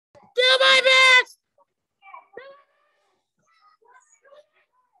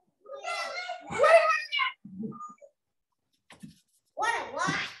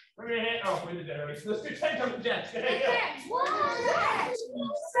We're gonna hit. Oh, we did that already. Let's do 10 jumping jacks. Go ahead, go. 1 set, 2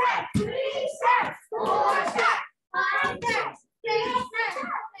 set, 3 sets, 4 sets, 5 sets, 6 sets,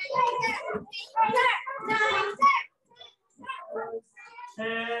 7 sets, 9 sets. 10.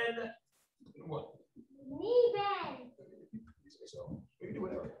 What? Knee bend. So we can do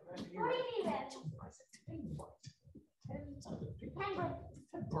whatever. What do you mean bend?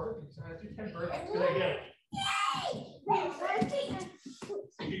 10 burpees. I do 10 burpees. Good idea.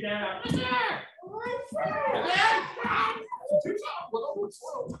 Sit you down. Two top. We're going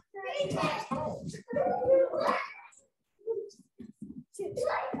slow.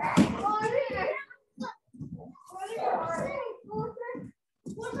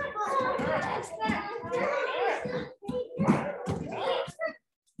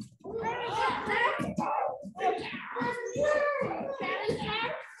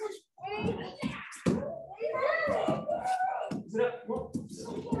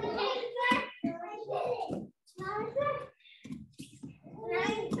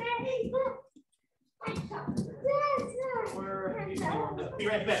 Be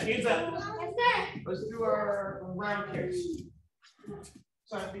right back. Hands up. Let's do our round kicks.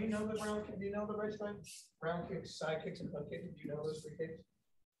 So, do you know the round kick? Do you know the right side? Round kicks, side kicks, and hook kicks. Do you know those 3 kicks?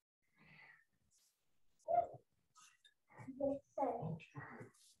 So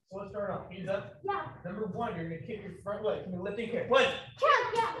let's start off. Hands up. Yeah. Number 1, you're gonna kick your front leg. You're gonna lifting kick. 1.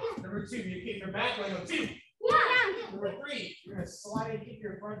 Yeah. Number 2, you kick your back leg. 2. Yeah. Number 3, you're gonna slide and kick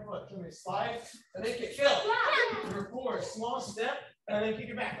your front foot. So you're gonna slide and then kick. Go. Yeah. Number 4, small step and then kick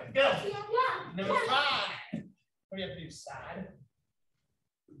your back leg. Go. Yeah. Number 5, what do you have to do? Side.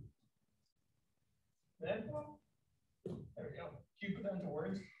 Then, there we go. Can you put that into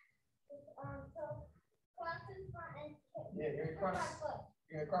words? Yeah, you're gonna cross.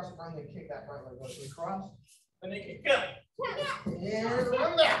 You're gonna cross the front and then kick that front leg. So you cross and then kick. Go. And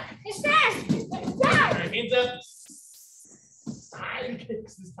run back. All right, hands up. Side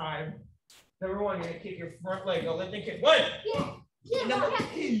kicks this time. Number 1, you're gonna kick your front leg. Go lifting kick. 1. Number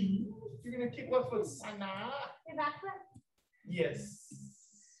 2, you're gonna kick left foot. Sana. Your back foot. Yes.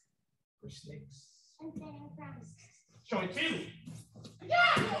 For snakes. And then front. Show me 2.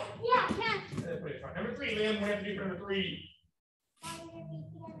 Yeah. Put it front. Number 3, Liam. What do you have to do for number 3?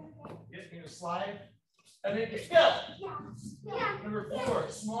 Yes, you're gonna slide and then kick. Go. Yeah. Number 4,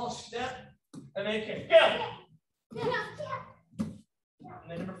 small step and then kick. Go. And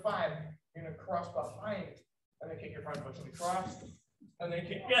then number 5, you're gonna cross behind and then kick your front foot. So we cross and then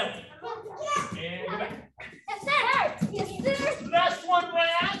kick. Go. And go back. Yes, sir. Last one,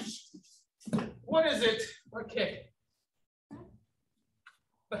 Raj. What is it? What kick?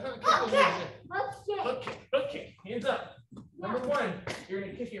 The hook kick. Hook kick. Hands up. Number 1, you're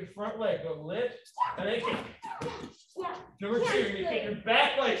gonna kick your front leg. Go lift and then kick. Number 2, you're gonna kick your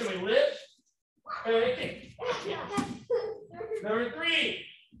back leg. So we lift and then kick. Number 3,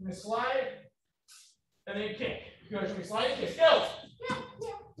 you're gonna slide and then kick. Go. So we slide and kick. Go.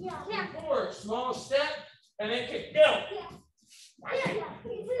 Number 4, small step and then kick. Go.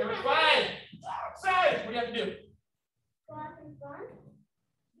 Number 5, side. What do you have to do?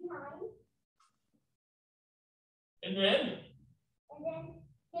 And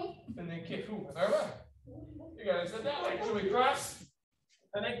then kick. Ooh, all right. You guys said that way. So we cross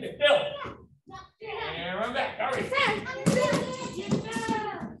and then kick. Go. And run back. All right.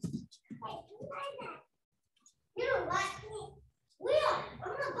 You don't like me. Will,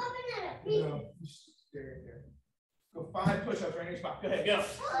 I'm not bumping at a piece. No, just stay right there. Go 5 push-ups right in your spot. Go ahead, go.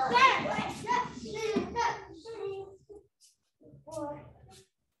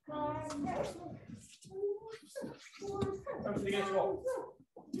 Come to the against the wall.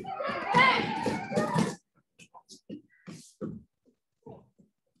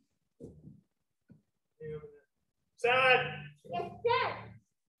 Side. Yes, sir.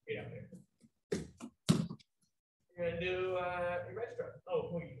 Get out there. You're gonna do your right stroke. Oh,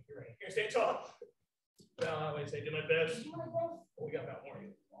 you're right. Here, stand tall. Well, I always say do my best. Oh, we got about more.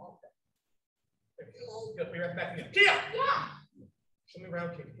 There we go. Go. Be right back again. Kia. Yeah. Show me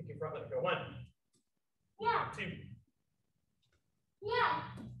round kick. Kick your front leg. Go 1. Yeah. 2. Yeah.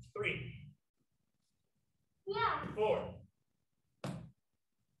 3. Yeah. 4.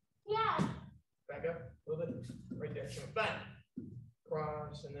 Yeah. Back up a little bit. Right there. Show me 5.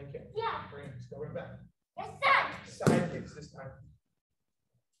 Cross and then kick. Yeah. Bring it. Go right back. Yes, sir. Side kicks this time.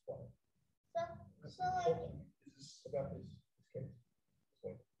 So like. This is about this kick. This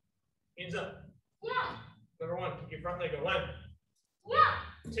way. Hands up. Yeah. Number 1, kick your front leg. Go 1. Yeah.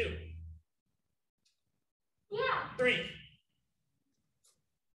 2. Yeah. 3.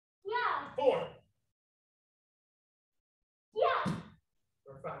 Yeah. 4. Yeah.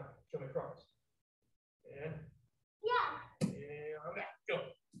 Number 5.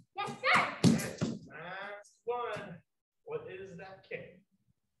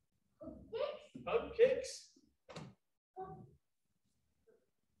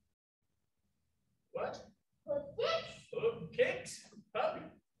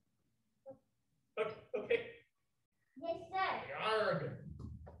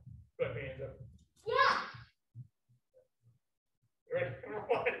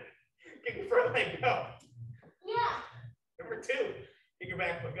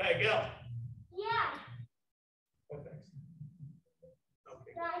 back foot. Go ahead, go. Yeah. What's next?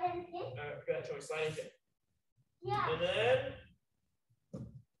 Okay. Slide and kick. Go ahead, show me slide and kick. Yeah. And then.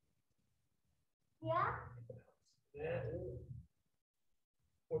 Yeah. Yeah.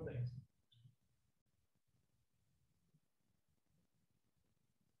 Four things.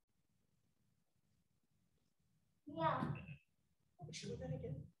 Yeah. Should we do that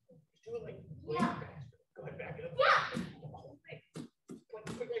again? Just do it like way Yeah. faster. Go ahead, back it up. Yeah. The whole thing. Quick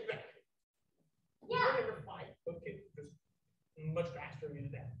back. Yeah. Number 5. Okay, just much faster than you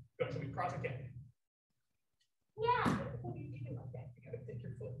did that. Go ahead, show me cross again. Yeah. What are you doing like that? You gotta take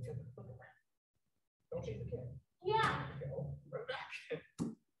your foot. You gotta flip around. Don't change the kick. Yeah. Go right back.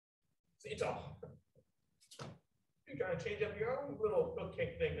 See, it's all. You're trying to change up your own little foot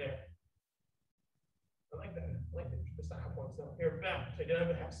kick thing there. I like that. I like the style one. So here, back. Take it out of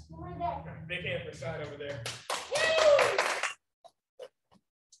the house. Oh my God. All right, big hand for side over there.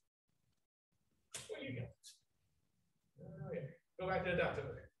 What do you got? Oh, yeah. Go back to the dots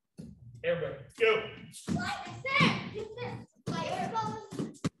over there. Everybody, go. Like I said, get this. My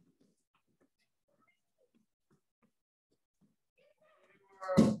elbows.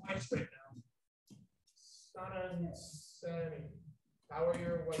 White strip now. Sana Sani. How are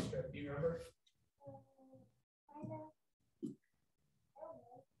your white strip? Do you remember?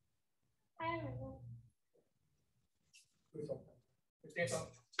 I don't know. Stand up.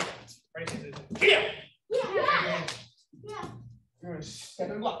 Ready? Here. Yeah. Yeah. You're gonna step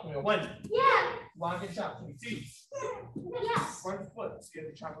and block. 1. Yeah. Block and chop. 2. Yeah. Front foot. So you have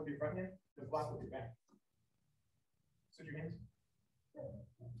to chop with your front hand. The block with your back. Switch your hands.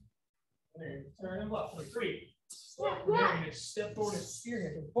 And then turn and block. 3. And then you're gonna step forward and spear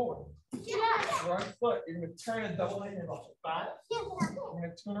hand to forward. Yeah. Front foot. You're gonna turn and double hand and block. 5. You're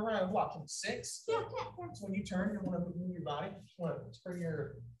gonna turn around and block. 6. So when you turn, you want to move your body. You want to turn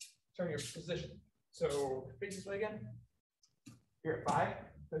your position. So face this way again. You're at 5.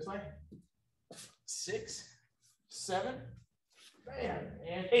 This way. 6, 7, bam,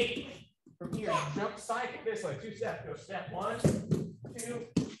 and 8. From here, jump side kick this way. 2 steps. Go step 1, 2,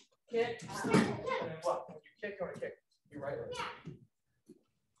 kick, and then block. When you kick, you're gonna kick your right leg.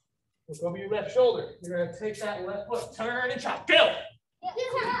 Look over your left shoulder. You're gonna take that left foot, turn and chop. Go.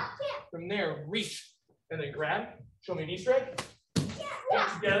 From there, reach and then grab. Show me knee strike.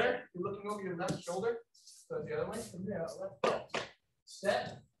 Walk together. You're looking over your left shoulder. So the other way. From there, left foot.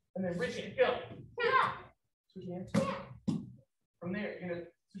 Step and then reach it. Go. Switch hands. From there, you're gonna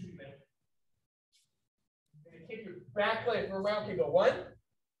switch your middle. You're gonna kick your back leg for a round kick. Go 1.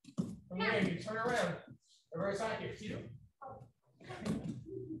 From there, you turn around. Reverse side kick. See them.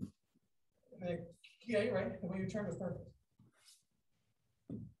 And then, yeah, you're right. The way you turn was perfect.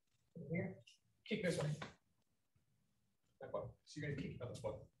 Here, kick this way. That one. So you're gonna kick another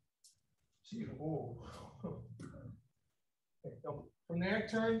one. So you okay, go. From there,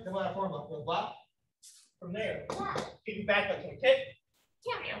 turn, double out form block. Go block. From there, kick your back like kick.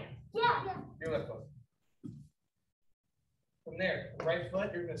 Your left foot. From there, right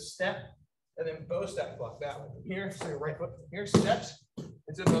foot, you're gonna step and then bow step block that way. From here, so your right foot from here steps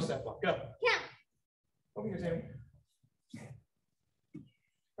into bow step block. Go. Over here, Sammy.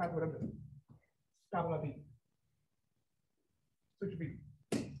 Stop what I'm doing. Stop my feet. Switch your feet.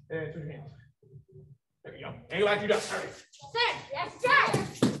 And switch your hands. There we go. And go back to your ducks. Hurry.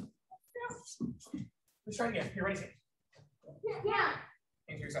 Let's try it again. You're ready, Sam. Hands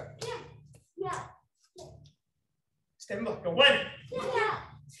to your side. Step and block. Go 1.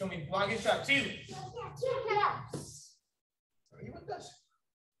 Show me block and shot. 2. Are you with us?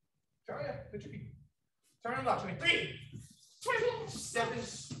 Try it. Switch your feet. Turn and block. Show me 3. Step and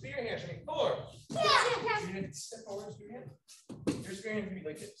spear hand. Show me 4. You're gonna step forward and spear hand. Your spear hand can be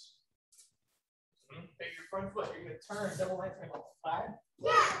like this. Take your front foot. You're gonna turn double right hand off. 5.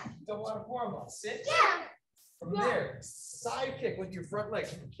 Double out of form off. 6. From there, side kick with your front leg.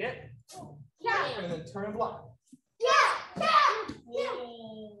 Kick. And then turn and block.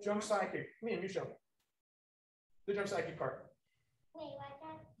 Jump side kick. Come here, you show me. The jump side kick part.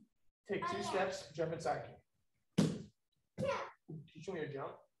 Take 2 steps, jump and side kick. Can you show me your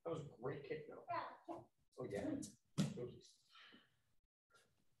jump? That was a great kick though. Oh yeah.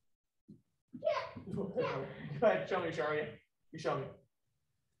 Go ahead, show me, Sharia. You show me.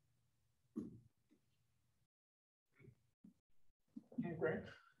 Okay.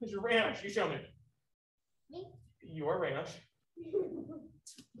 Here's your ranch. You show me. Your ranch.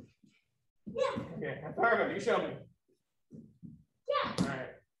 Okay, Atharva, you show me. All right.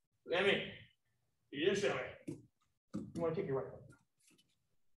 Emmy, you show me. You want to kick your right foot.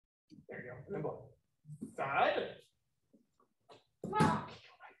 There you go. And then block. Side.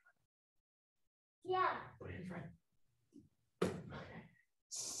 Yeah. Put it in front. Okay.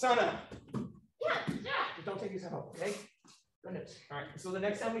 Sana. Yeah. Just don't take yourself up, okay? Goodness. All right. So the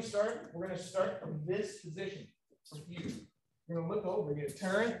next time we start, we're going to start from this position. From here. You're going to look over. You're going to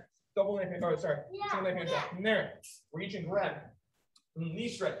turn. Double left hand. Oh, sorry. Single left hand back. From there. Reach and grab. Knee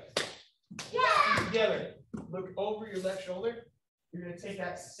stretch. Yeah. Together. Look over your left shoulder. You're going to take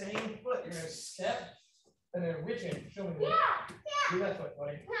that same foot. You're going to step and then reach in. Show me. Yeah. Do that foot,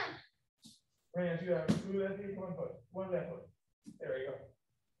 buddy. Right now, do that. Two left feet, one foot. One left foot. There you go.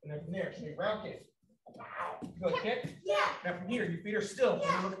 And then from there, so you round kick. Wow. You go kick. Yeah. Now from here, your feet are still.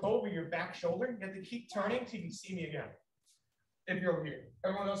 You look over your back shoulder. You have to keep turning till you can see me again. If you're over here.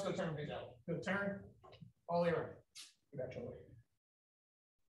 Everyone else go turn face out. Go turn all the way around. Your back shoulder.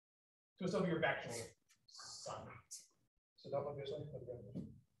 Twist over your back shoulder. Son. So don't look this way. Look the other way.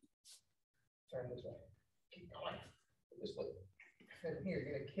 Turn this way. Keep going. This way. And here,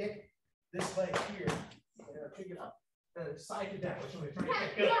 you're gonna kick this leg here. You're gonna pick it up. And side to down. So we're trying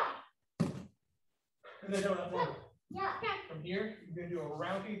to kick it up. And then do that one. Yeah. From here, you're gonna do a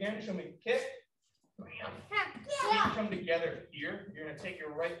round kick again. Show me kick. Yeah. Feet come together here. You're gonna take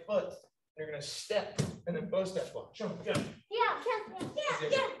your right foot. And you're gonna step and then both steps block. Show me. Go.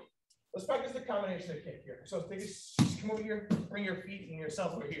 Yeah. Let's practice the combination of kick here. So take just come over here, bring your feet and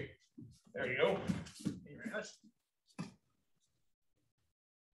yourself over here. There you go. Thank you very much.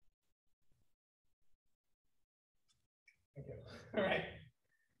 Thank you. All right.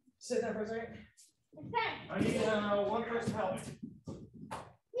 Sit down for a second. I need one person to help me.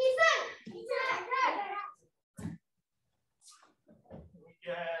 We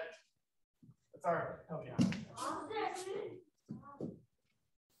get. It's all right. Help me out.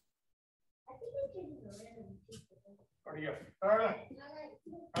 Where do you go? All right.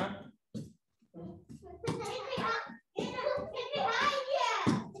 Huh?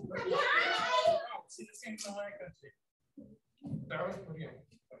 See the same thing I could see. Darwin, what do you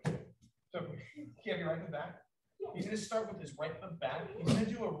okay. So you have your right foot back. He's going to start with his right foot back. He's going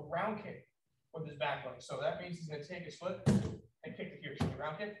to do a round kick with his back leg. So that means he's going to take his foot and kick it here. So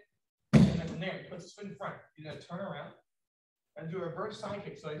round kick. And then from there, he puts his foot in front. He's going to turn around and do a reverse side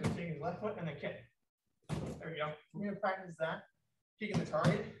kick. So he's going to take his left foot and then kick. There we go. We're going to practice that. Kicking the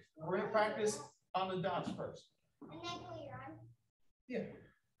target. We're going to practice on the dots first. Yeah.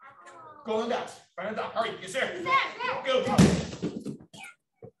 Go on the dots. Right on the dot. Hurry. Yes, sir. Go.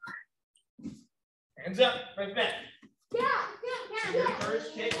 Hands up. Right back. So your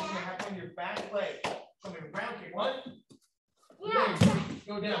first kick is going to happen on your back leg. So I'm going to round kick. One.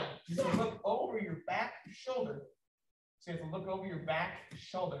 Go down. You're going to look over your back shoulder. So you have to look over your back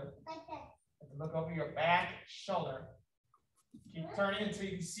shoulder. Look over your back shoulder. Keep turning until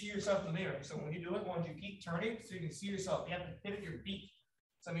you can see yourself in the mirror. So when you do it, once you keep turning so you can see yourself, you have to pivot your feet.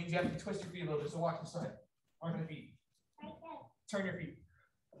 So that means you have to twist your feet a little bit. So watch the side. Arm and feet. Turn your feet.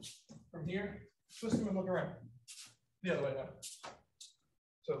 From here, twist them and look around. The other way now.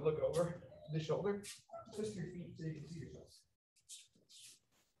 So look over the shoulder. Twist your feet so you can see yourself.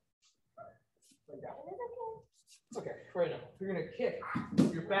 Like that. It's okay. Right now, you're going to kick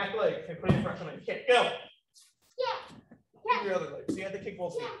your back leg and put it in front. So I'm going to kick. Go. Kick your other leg. So you have to kick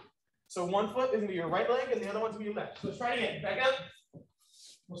both feet. So one foot is going to be your right leg and the other one's going to be your left. So let's try it again. Back up.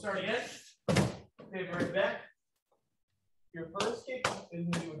 We'll start again. Pivot right back. Your first kick is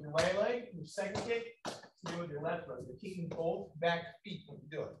going to be with your right leg. Your second kick is going to be with your left leg. You're kicking both back feet when you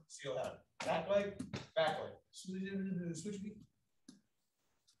do it. So you'll have back leg, back leg. Switch feet.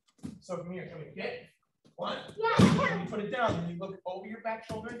 So from here, show me kick. One. When you put it down, then you look over your back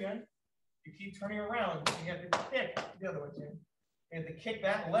shoulder again. You keep turning around. And you have to kick the other way, Tim. You have to kick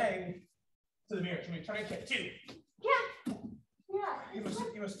that leg to the mirror. So we try to kick. Two. You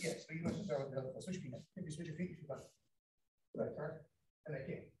must yes. So you must start with the other one. Switch feet. If you switch your feet, you should go. Right, turn, and then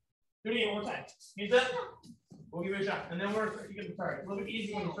kick. Do it again one more time. Hands up. We'll give it a shot, and then you get the target. A little bit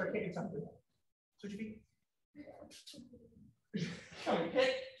easier when you start kicking something. Switch your feet. Come on,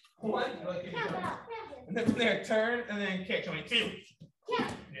 kick. One. And then from there, turn and then kick. Show me two.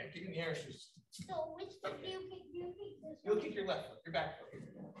 Yeah, kick in the air. So which foot do you kick? You'll kick your left foot, your back foot.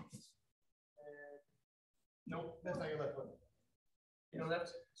 Nope, that's not your left foot. You know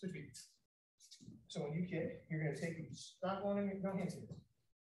that's switch feet. So when you kick, you're going to take stop going in, no hands.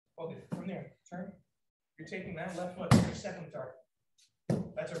 Hold it from there. Turn. You're taking that left foot. You're stepping the target.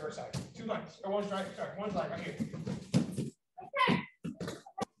 That's reverse side. Two lines or one line. Sorry, one line right here.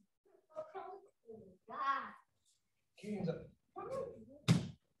 Hands up.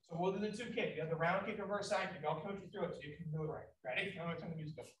 So we'll do the two kick. You have the round kick, reverse side kick. I'll coach you through it so you can do it right. Ready? I'm going to turn the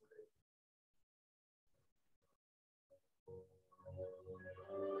music up.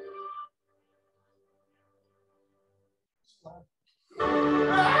 Okay.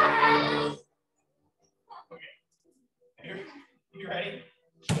 You ready?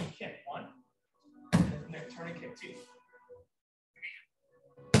 Kick one. And then turn and kick two.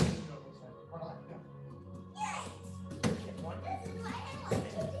 Kick one.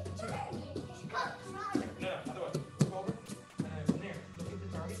 No, other way. Go over. And then from there, look at the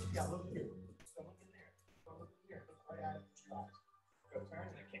target. Yeah, look here. Don't look in there. Don't look in here. Look right at it. Go turn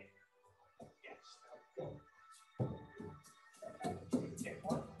and then kick. Yes. Go. Kick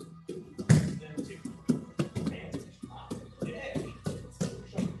one. Then two. And up. Yeah.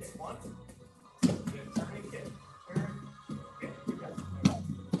 Kick one. Then turn and kick. Turn. Kick. You got it.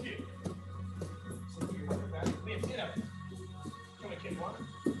 Two. So you're working back. Liam, get up. Come and kick one.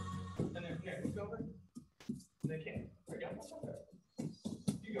 And then here, look over. And then kick. There you go.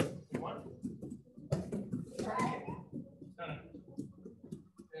 You go. One. Turn and kick. No.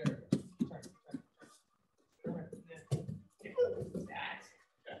 There. Turn. Turn. And then kick. That's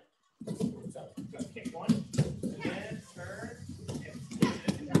good. So, go kick one. And then turn.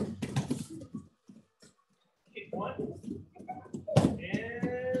 Kick one.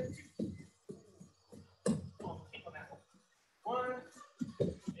 And two. Come on, kick on that one. One.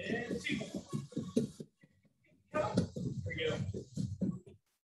 And two. Go. There you go.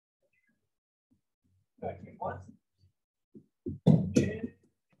 Kick one. And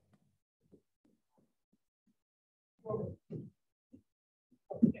forward.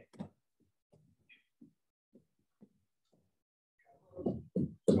 Okay.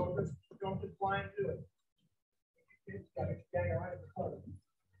 Don't just blind do it. You gotta your eyes closed.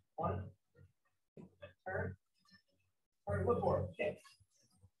 One. Turn. Turn. Look for it. Kick.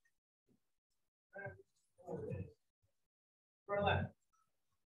 Turn left.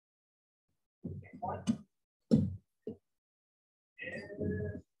 Kick one.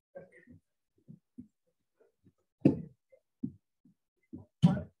 And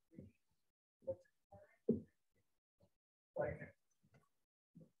one. Like that.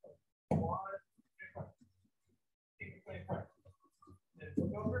 One. Take it 25. Then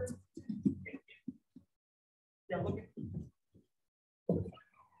look over. Yeah, look at.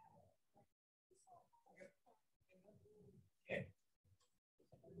 Okay.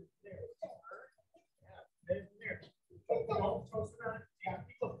 There. Yeah. There. Don't toast around. Yeah.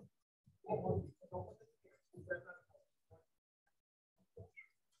 Keep looking.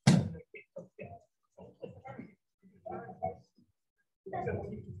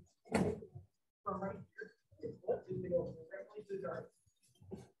 From right here, let's just go directly to the dark.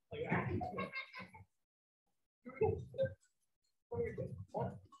 Like that. Here we go.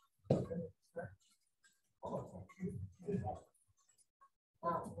 One.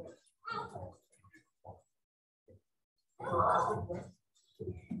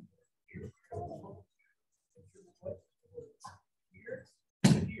 Here,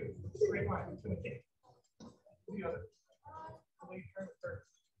 straight line. Okay. The other. Turn the third.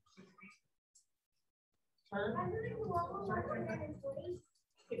 Turn.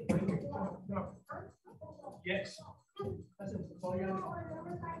 No. Yes. That's it. All you gotta do.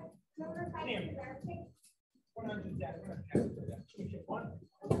 One hundred that. One.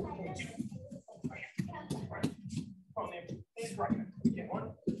 Two. Right. Come on, there. It's right. Get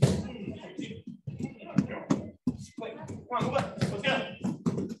one. Two. Wait. Come on, move up. Let's go.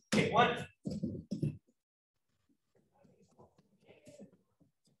 Okay, one.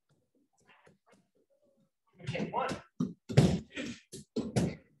 Okay, one.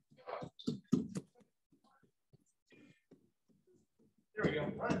 There we go.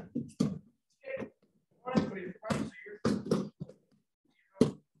 One. Okay. One. Put it in front. So you're.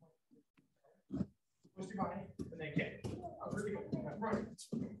 Push your body. And then kick. Really good. Right.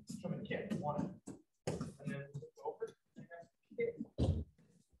 Show me the kick. One. And then over. And then kick. Show me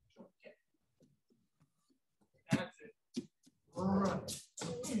the kick. That's it. Right.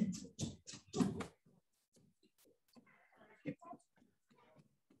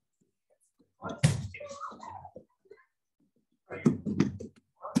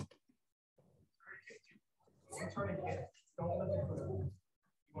 Turn and kick. Don't let it go. You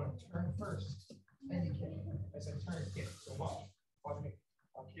want to turn first, then you kick. I said turn and kick. So watch. Watch me.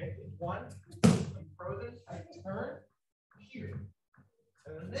 I'll kick. One. I'm frozen. I turn here.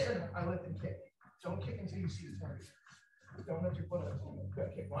 And then I let them kick. Don't kick until you see the target. Don't let your foot on it.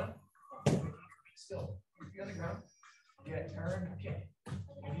 Good. Kick one. Keep your feet still. Your feet on the ground. Yeah, turn and kick.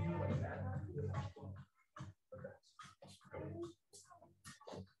 When you do it like that,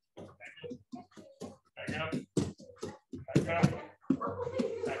 back up. Back up.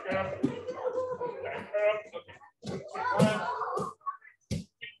 Back up. Back up. Okay. One.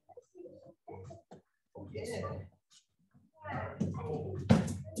 Yeah.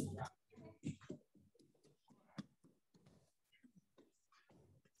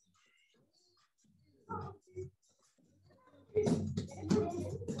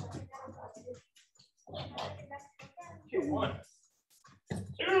 1,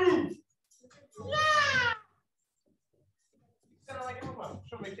 2. Yeah. Sound like everyone.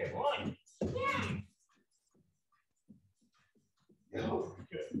 Show me again. 1. Oh,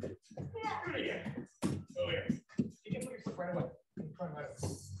 good. Do it again. Oh, yeah. You can put yourself right away. In front, right away.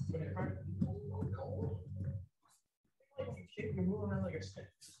 Put it in front. Like you kick, you move around like a stick.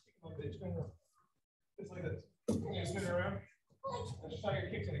 Like this. Just like this. You're gonna spin around. That's just how your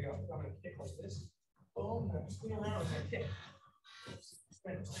kick's gonna go. So I'm gonna kick like this. Boom. And spin around and kick.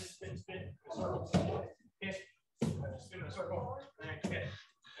 Spin, spin, spin, spin. Circle. Kick. Spin in a circle. And kick.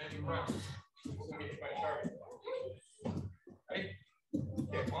 And you run. So you get hit by a target. Ready?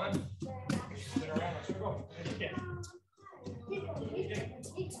 Kick 1. Spin around in a circle. And you kick. Get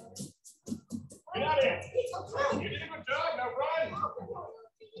out of here. You did a good job. Now run.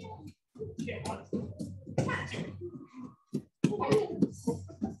 Kick 1. 2. Kick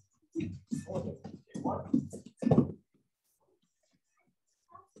 1.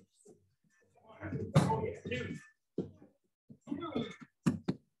 Oh yeah, 2.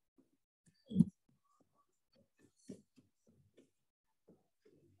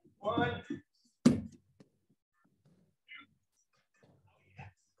 1. 2.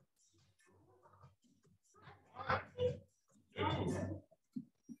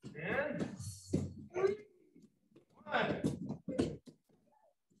 And 1.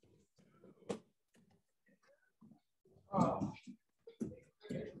 Oh.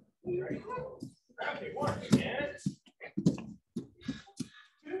 Ready? Okay, 1 and 2.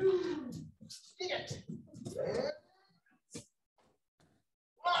 Get.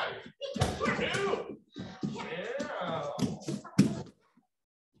 1, 2. Yeah.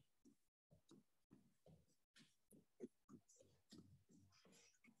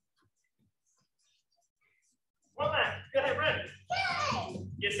 One lap. Go ahead, run.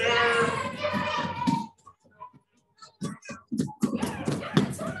 Yes, sir.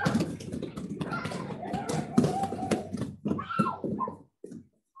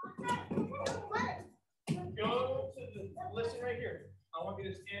 Listen right here. I want you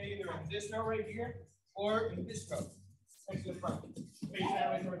to stand either in this row right here or in this row. Next to the front. Face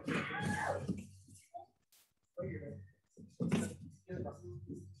that way towards the right here. Get the front.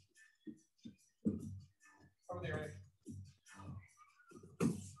 Over there, right?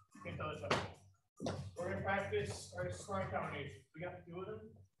 Okay, tell us up. We're going to practice our squat combination. We got 2 of them.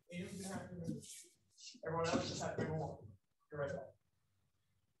 And you have to remember. Everyone else just have to remember 1. You're right back.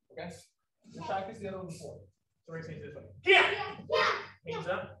 Okay? We'll practice the other one before. So we're going to say this way. Yeah! Hands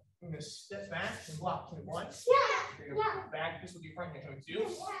up. I'm going to step back and block. 21. You're going to back this with your front hand. 22.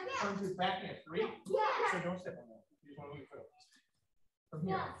 Turn to your back hand. 3. So don't step on that. You just want to move your foot. From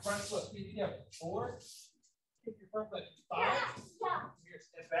here, front foot, feet together. 4. Kick your front foot. 5. Here,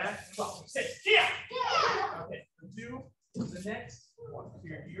 step back and block. 6. Yeah! Okay. So 2. The next one. So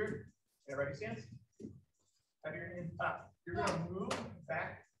you're here. Everybody stands. Have your hand up. You're going to move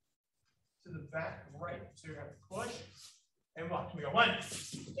back to the back right. So you're going to push and walk. We go 1.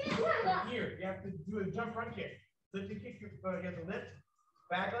 Here, you have to do a jump front kick. Lift and kick your foot. You have to lift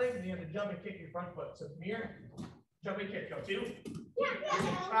back leg, and you have to jump and kick your front foot. So from here, jump and kick. Go 2. You're going to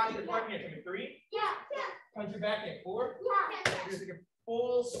try your front kick. 3. Punch your back in. 4. You're going to take a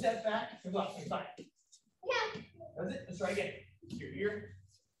full step back and block. 5. That's it. Let's try again. You're here.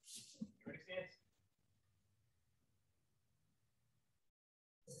 Ready, stand.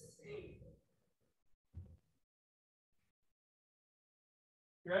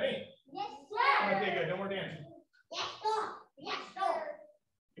 You ready? Yes, sir. Okay, good. No more dancing. Yes, sir. Yes, sir.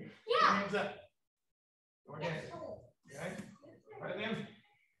 Hands up. No more dancing. Okay? Right then.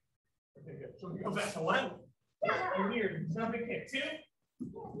 Okay, good. So we go back to 1. You're here. Jump and kick. 2.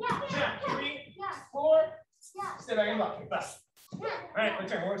 Jump. 3. 4. Step back and block. 5. All right,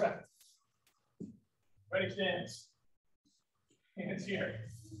 let's turn. One more time. Ready, stands. Hands here.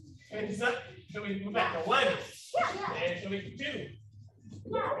 Hands up. So we move back to 1. And so we 2.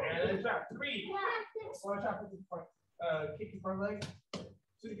 And then chop. 3. One chop with the front. Kick your front leg to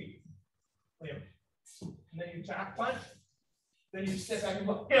the feet. And then you chop, punch. Then you step back and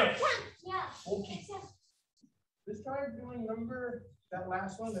block. Okay. This time doing number, that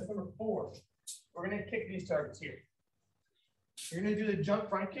last one, that's number 4. We're going to kick these targets here. You're going to do the jump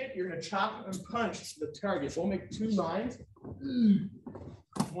front kick. You're going to chop and punch the target. We'll make 2 lines.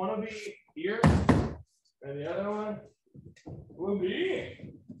 One will be here, and the other one will be here.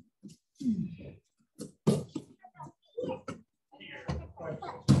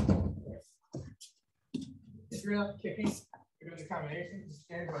 If you're not kicking, you're doing the combination.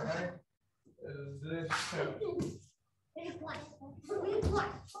 Stand behind. This two.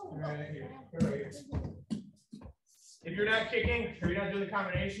 Right here. Right here. If If you're not kicking or you're not doing the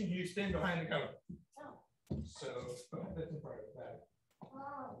combination, you stand behind the cover. So that's in front of that.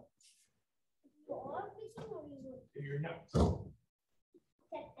 If you're not. So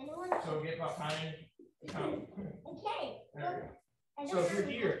get behind the cover. Okay. There we go. So if you're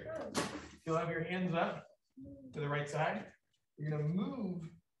here, you'll have your hands up to the right side. You're gonna move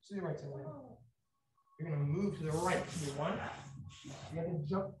to the right side. You're gonna move to the right. Do one. You have to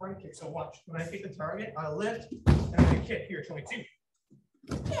jump front kick. So watch. When I take the target, I lift and I'm gonna kick. Here, 22.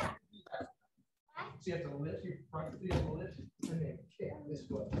 Yeah. So you have to lift your front, you have to lift and then kick this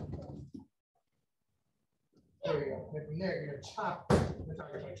foot. There we go. And from there, you're gonna chop the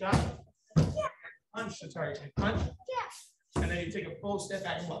target. So chop. Yeah. Punch the target. Punch. Yeah. And then you take a full step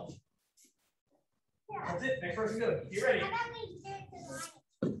back and left. Yeah. That's it. Next person goes. You ready?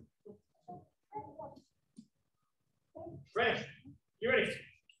 Ready? You ready?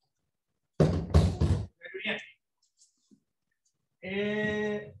 Again.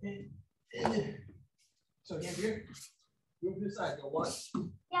 And so again here. Move to the side. Go one.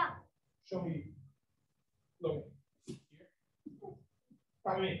 Yeah. Show me. Look. Here.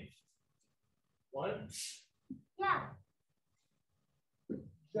 Follow me. One. Yeah.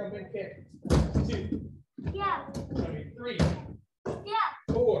 Jump and kick. Two. Yeah. Show me. Three. Yeah.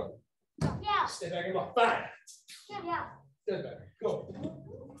 4. Yeah. Step back and block. 5. Yeah. Step back. Go.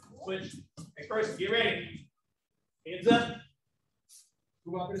 Switch. Next person. Get ready. Hands up.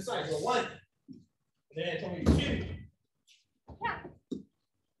 Move up to the side. Go 1. And then tell me 2. Yeah.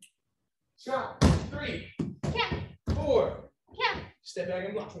 Chop. 3. Yeah. 4. Yeah. Step back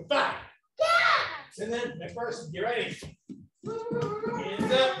and block. 5. Yeah. And then next person. Get ready.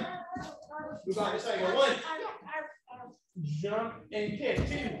 Hands up. Move on to the side. Go 1. Jump and kick.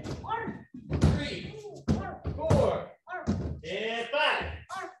 2. 3. 4. And 5.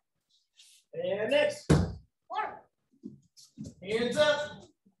 And next. Hands up.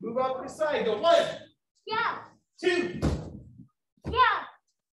 Move up to the side. Go 1. Yeah. 2. Yeah.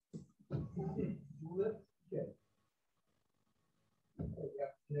 Lift. Kick. And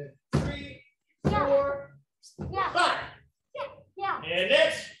then 3. 4. Yeah. 5. Yeah. And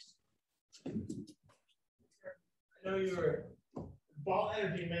next. I know you're ball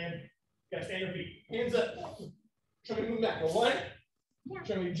energy, man. You gotta stand your feet. Hands up. Show me move back. Go 1. Yeah.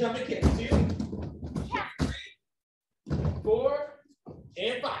 Show me jump and kick. 2. Yeah. 3. 4.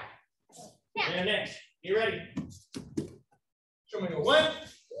 And 5. Yeah. And next. You ready? Show me go 1.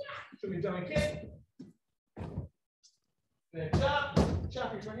 Show me jump and kick. And then chop.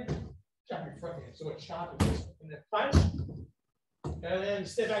 Chop your front hand. Chop your front hand. So what chop is this? And then punch. And then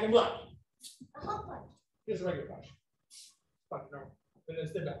step back and block. A whole bunch. Just a regular punch. Punch, no. And then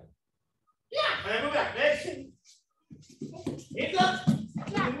step back. Yeah. And then move back. Next. Hands up.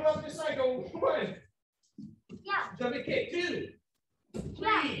 Yeah. Move up this side. Go 1. Yeah. Jump and kick. 2.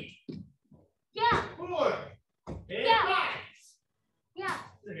 Yeah. 3. Yeah. 4. And Yeah. 5. Yeah.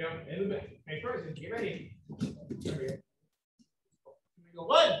 There you go. And move back. Next person. Get ready. There we go. Go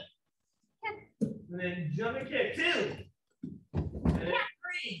 1. And then jump and kick. 2. And then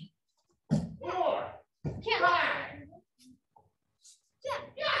 3. 4. Yeah. 5.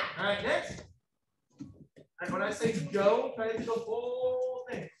 Yeah. All right, next. And when I say go, try to do the whole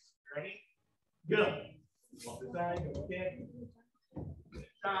thing. Ready? Go. Off the side, go kick.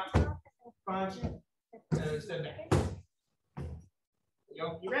 Chop. Punch. And step back. There you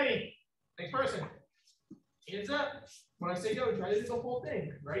go. You ready? Next person. Hands up. When I say go, try to do the whole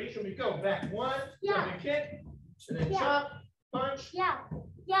thing. Ready? Show me go. Back 1. Yeah. Jump and kick. And then Yeah. chop. Punch. Yeah.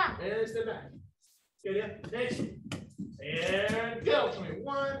 Yeah. And step back. Good, yeah. Next. And go. Show me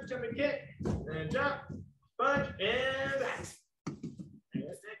 1, jump and kick. And jump, punch, and back. And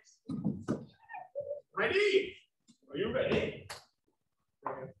next. Ready? Are you ready?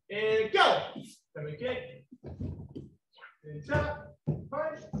 And go. Jump and kick. And jump,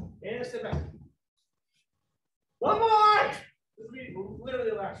 punch, and step back. One more. This will be literally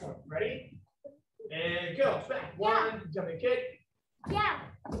the last one. Ready? And go. Back. 1, jump and kick. Yeah.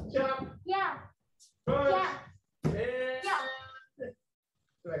 Jump. Yeah. Punch. Yeah. And Yeah.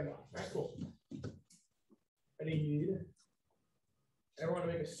 that's cool. I need everyone to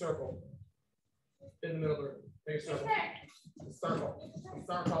make a circle in the middle of the room. Make a circle. A circle. A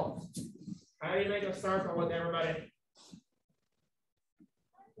circle. How do you make a circle with everybody?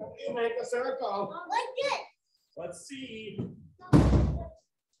 How do you make a circle? Like this. Let's see.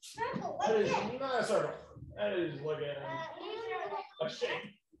 Circle. That Like is this. not a circle. That is like a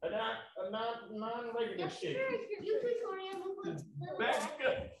shape. A non-regular shape. Back,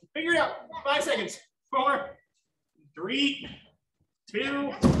 good. Figure it out. 5 seconds. 4, 3,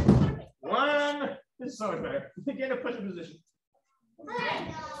 2, 1. This is so much better. Get in a push-up position.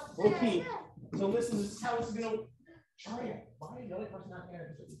 Okay. So listen, this is how it's gonna try it. Why are the other person not getting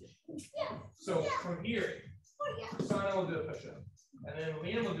a push-up position? So from here, Sana will do a push-up. And then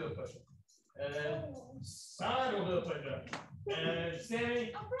Liam will do a push-up. And then Sana will do a push-up. And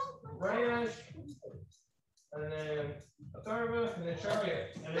Sammy, Brian, and then Atharva, and then Charlie.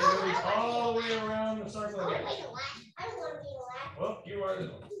 And then we'll go all the way around the circle again. Well, you are the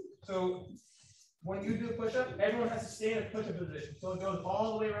one. So when you do a push-up, everyone has to stay in a push-up position. So it goes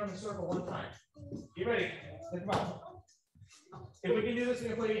all the way around the circle one time. Get ready. Come on. If we can do this, we're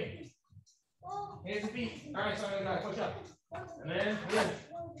gonna play a game. Hands and feet. All right, so I'm gonna push up. And then in.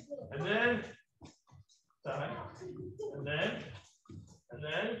 And then side. And then. And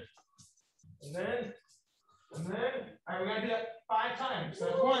then. And then. And then. All right, we're gonna do that 5 times. So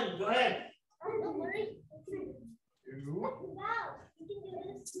that's 1. Go ahead. 2.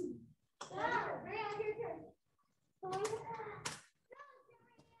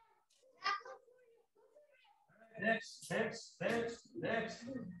 Next.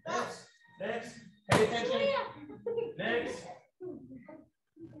 Pay attention. Next.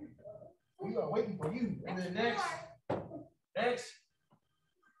 We are waiting for you. And then next. Next.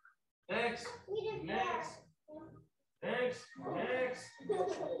 Last one.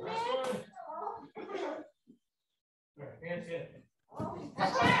 All right, hands in. All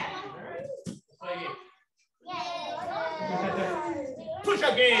right. Play again.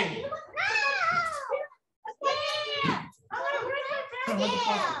 Push-up game.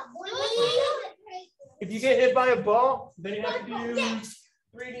 If you get hit by a ball, then you have to do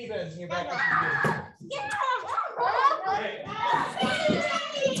 3 knee bends in your back. Okay.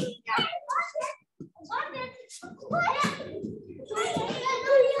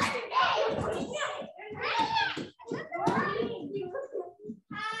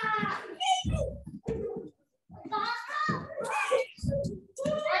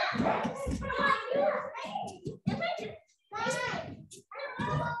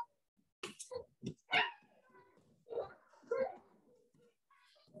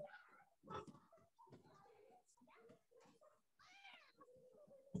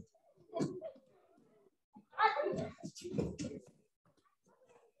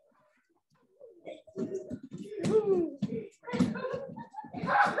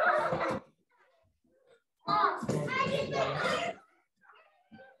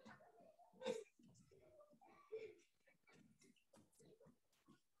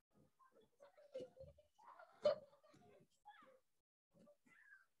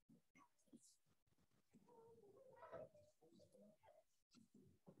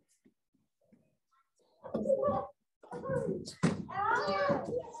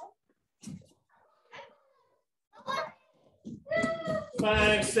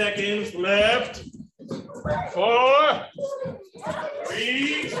 Five seconds left. 4,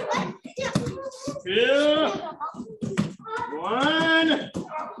 3, 2, 1.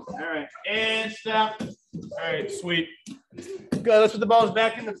 All right, and stop. All right, sweet. Good. Let's put the balls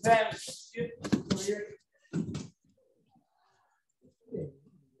back in the bag. Over here.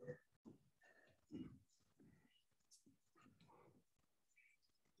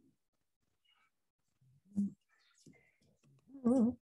 嗯。